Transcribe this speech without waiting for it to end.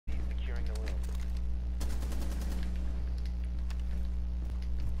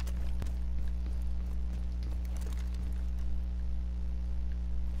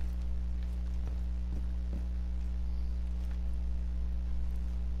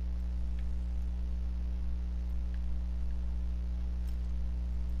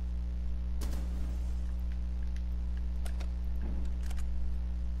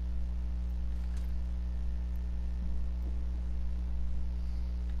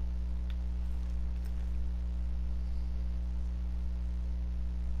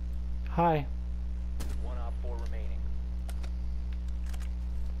Hi. One op 4 remaining.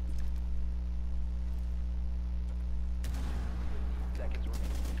 Seconds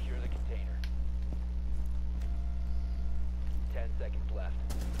remaining. Secure the container. 10 seconds left.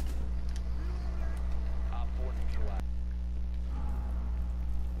 Op 4 neutralized.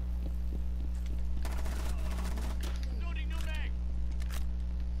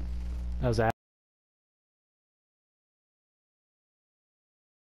 That was that.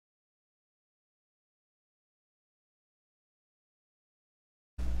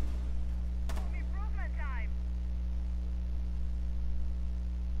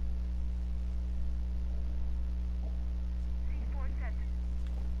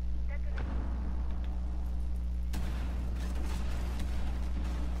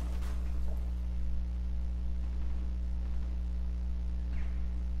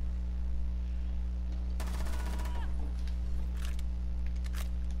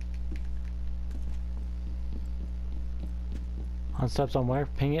 On step somewhere,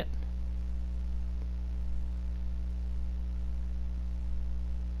 ping it.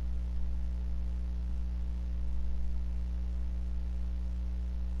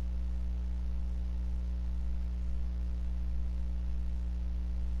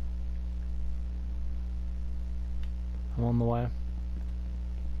 I'm on the way.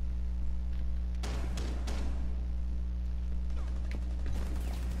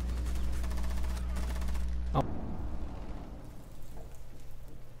 Oh.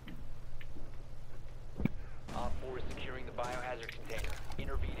 Op 4 is securing the biohazard container.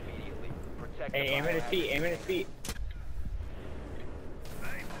 Intervene immediately. Protect Hey, the aim at his biohazard feet, aim at his feet.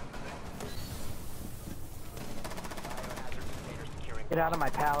 Biohazard container securing. Get out of my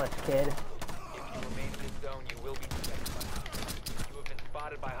palace, kid. If you remain in this zone, you will be detected by hostiles. You have been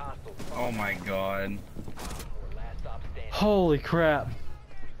spotted by hostiles. Oh my god. Last stop standing. Holy crap.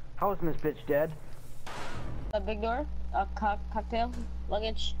 How is this bitch dead? A big door, a cocktail,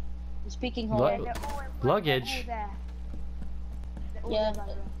 luggage, speaking Lu- hole. Luggage? Yeah,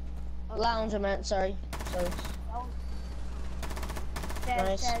 lounge I meant, sorry.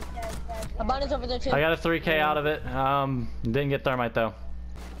 Nice. A bunny's over there too. I got a 3K out of it. Didn't get thermite though.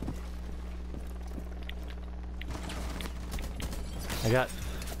 I got.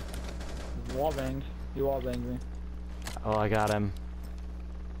 Wall banged. You wall banged me. Oh, I got him.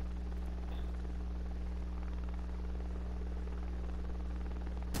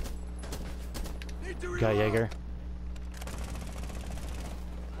 Got Jaeger.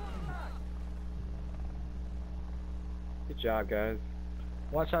 Good job, guys.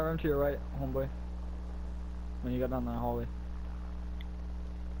 Watch that room to your right, homeboy. When you get down that hallway.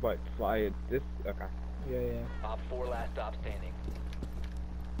 What? Fly this? Okay. Yeah. Op 4 last stop standing.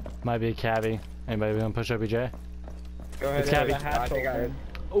 Might be a cabbie. Anybody gonna push OBJ? Go ahead. It's Cabby. I think I heard.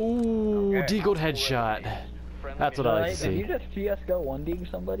 Ooh, Okay. deagled headshot. Friendly That's what I like to Did you see. just CSGO 1-Dig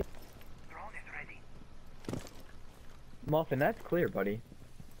somebody? Muffin, that's clear, buddy.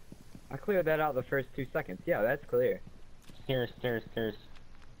 I cleared that out the first 2 seconds. Yeah, that's clear. Stairs.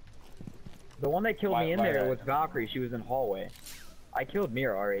 The one that killed me in Why- there was Valkyrie. She was in hallway. I killed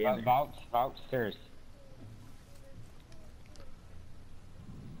Mira already. in there. Vouch stairs.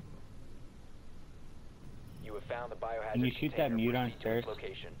 You have found the biohazard Can you shoot that container. mute on Proceed to its stairs?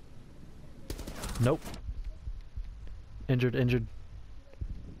 location. Nope. Injured.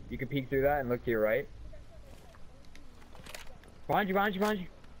 You can peek through that and look to your right. Behind you.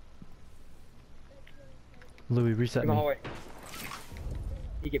 Louis, reset In the me. hallway.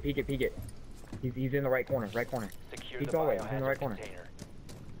 Peek it. He's in the right corner. Secure Keep the going, he's in the biohazard right corner. container.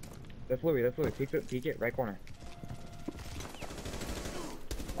 That's Louis. Peek it, right corner.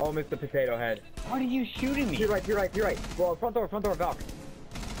 Oh, missed the potato head. What are you shooting me? To your right. Well, front door, Valk.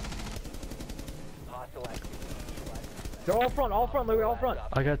 Hostile activity. They're all front, Louis, all front.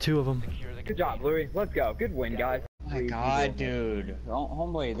 I got 2 of them. Secure the Good job, container. Louis. Let's go. Good win, guys. Oh my god, dude.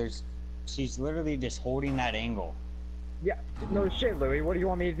 Homeboy, she's literally just holding that angle. Yeah, no shit, Louis. What do you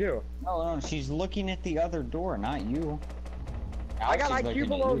want me to do? No, she's looking at the other door, not you. I got She's IQ looking at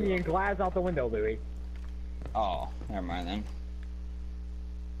below you. me and glass out the window, Louis. Oh, never mind then.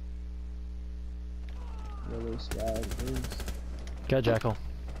 Really swag, please. Got Jackal.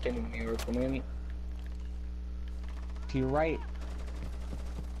 To your right.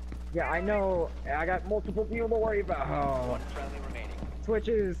 Yeah, I know. I got multiple people to worry about. Oh. One friendly remaining. Twitch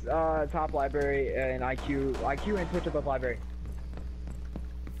is top library and IQ and Twitch are both library.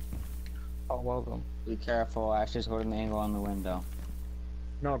 Oh, welcome. Be careful, Ash is holding the angle on the window.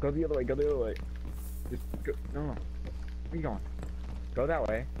 No, go the other way. Just go. No. Where you going? Go that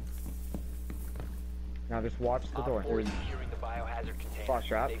way. Now just watch the door. Op 4 is securing the biohazard container. Flash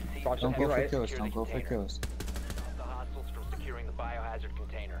trap. They've seized Flash the Don't trap. go for Right. kills. Secure Don't the go for container. kills. Stop the hostiles from securing the biohazard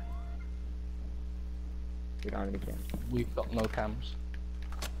container. Get on the camera. We've got no cams.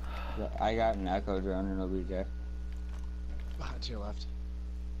 I got an echo drone and OBJ. To your left.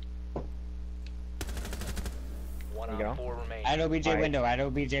 One You go. on 4 remaining. At OBJ Alright. window. At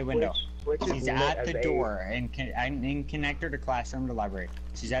OBJ window. Switch is She's lit at as the a- door in connector to classroom to library.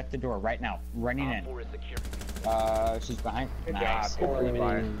 She's at the door right now, running Op in. 4 is secure. She's behind. Good Nice. job. Holy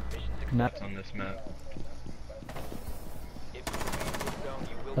fire. Mission Not- successful. On this map. If you remain in this zone,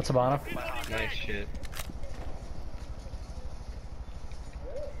 you will That's be a Habana. detected by hostiles. Nice shit.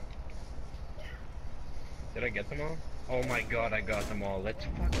 Did I get them all? Oh my god, I got them all. Let's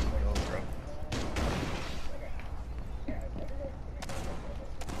fucking go, bro.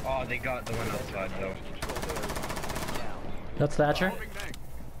 Oh, they got the one outside though. That's Thatcher.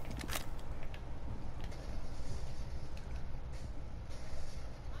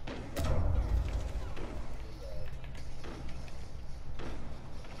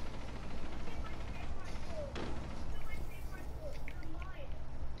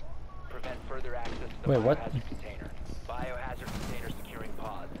 Prevent further access to the Wait, what? biohazard container. Biohazard container securing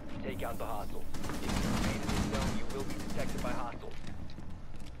pods. Take out the hostiles. If you remain in this zone, you will be detected by hostiles.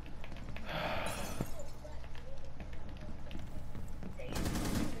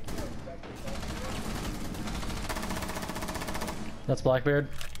 That's Blackbeard.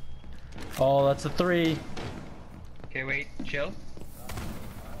 Oh, that's a 3. Okay, wait, chill.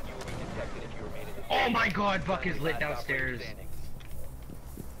 You will be detected if you remain in this Oh zone. my god, Buck is lit Last operator downstairs. standing.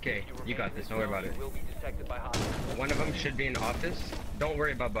 Okay, If you remain got in this, don't worry zone, about it. You will be detected by hostiles. One of them should be in office. Don't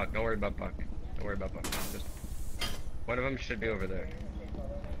worry about Buck, don't worry about Buck. Don't worry about Buck. Just one of them should be over there.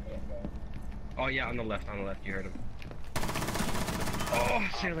 Oh yeah, on the left, you heard him. Oh,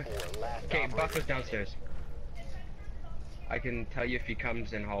 Sailor. Op 4, last Okay, operator Buck was standing. downstairs. I can tell you if he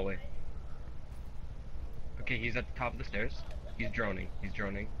comes in hallway. Okay, he's at the top of the stairs. He's droning.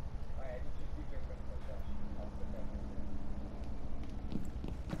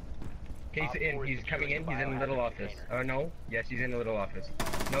 Okay, he's in. He's coming in. He's in the little office. Oh no. Yes, he's in the little office.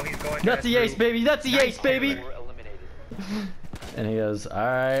 No, he's going. That's the ace, baby. That's the ace, baby. 4 eliminated. And he goes, all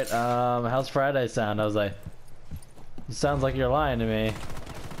right, how's Friday sound? I was like, it sounds like you're lying to me.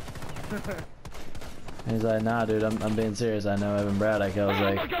 And he's like, nah, dude, I'm being serious. I know Evan Braddock. I was Oh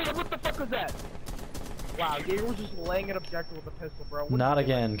my like, god, what the fuck was that? Wow, Jaeger was just laying an objective with a pistol, bro. What not is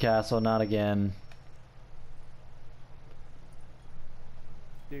he doing? again, Castle, not again.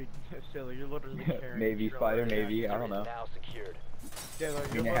 Dude, Silly, you're literally carrying Navy Trill fighter, right now. Navy. I don't Is know. now secured. Silly,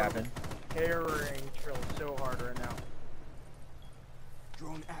 Seen you're it happen. carrying Trill so hard right now.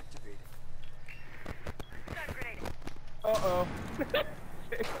 Drone activated. Uh-oh.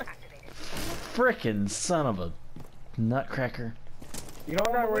 Frickin' son of a nutcracker. You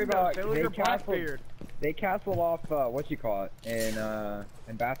don't gotta worry about. Silly, They you're castle. Blackbeard. They castle off. What you call it in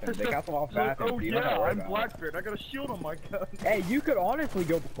Bathroom. They castle off Bathroom. Oh so you don't yeah, gotta worry I'm about it. Blackbeard. I got a shield on my gun. Hey, you could honestly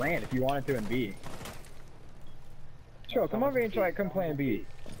go plan if you wanted to in B. Sure, come over here and try. Come play in B.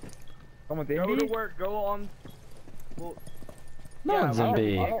 Someone's in Go B. to work. Go on. Well, No yeah, one's in well,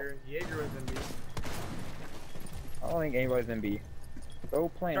 B. Jaeger was in B. I don't think anybody's in B. Go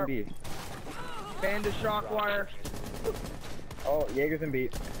play in B. Bandit Shockwire. Oh, Jaeger's in B.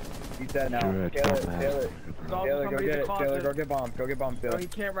 He's dead now. Good, Taylor, dumbass. Taylor, There's also Taylor, go somebody in get the it. closet. Taylor, go get bombs. Go get bombs, No, Taylor. he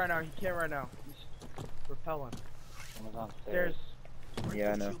can't right now. He can't right now. He's repelling. Stairs.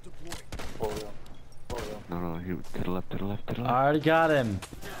 Yeah, I know. No, he to the left, to the left, to the I left. already got him.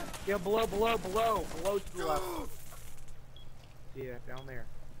 Yeah, below to the left. Yeah, down there.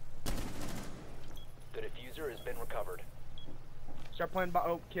 The diffuser has been recovered. Start playing.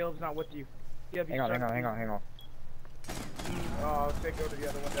 Oh, Caleb's not with you. Yeah, Hang on. Oh, say go to the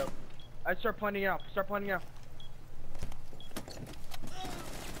other window. I start planning out.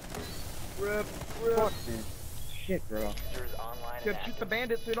 Rip. Fuck, dude. Shit, bro. Diffuser is online Yeah, and shoot the active.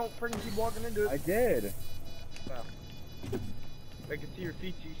 bandit so you don't freaking keep walking into I it. did. I can see your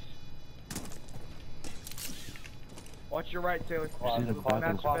feetsies. Watch your right, Taylor. See the bathroom.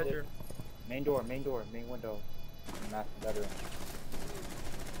 Master bedroom. Main door, main window. Master bedroom.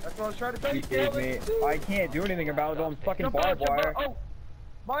 That's what I was trying to tell you, You gave Taylor. me. I can't do anything about it. I'm fucking Jump out, barbed wire. Oh!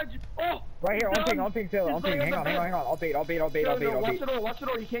 Mind you. Oh! Right here, He's on ping, Taylor. On He's ping. laying Hang on the on. I'll bait. No, watch the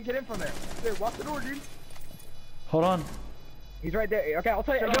door. You can't get in from there. Dude, watch the door, dude. Hold on. He's right there. Okay, I'll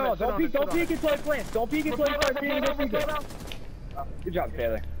tell you. Sit on No, it, sit don't on peek. it, sit Don't on peek it. until I plant. Don't peek until I start seeing the Repel feature. now. Good job,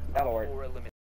 Taylor. That'll work. 4 eliminated.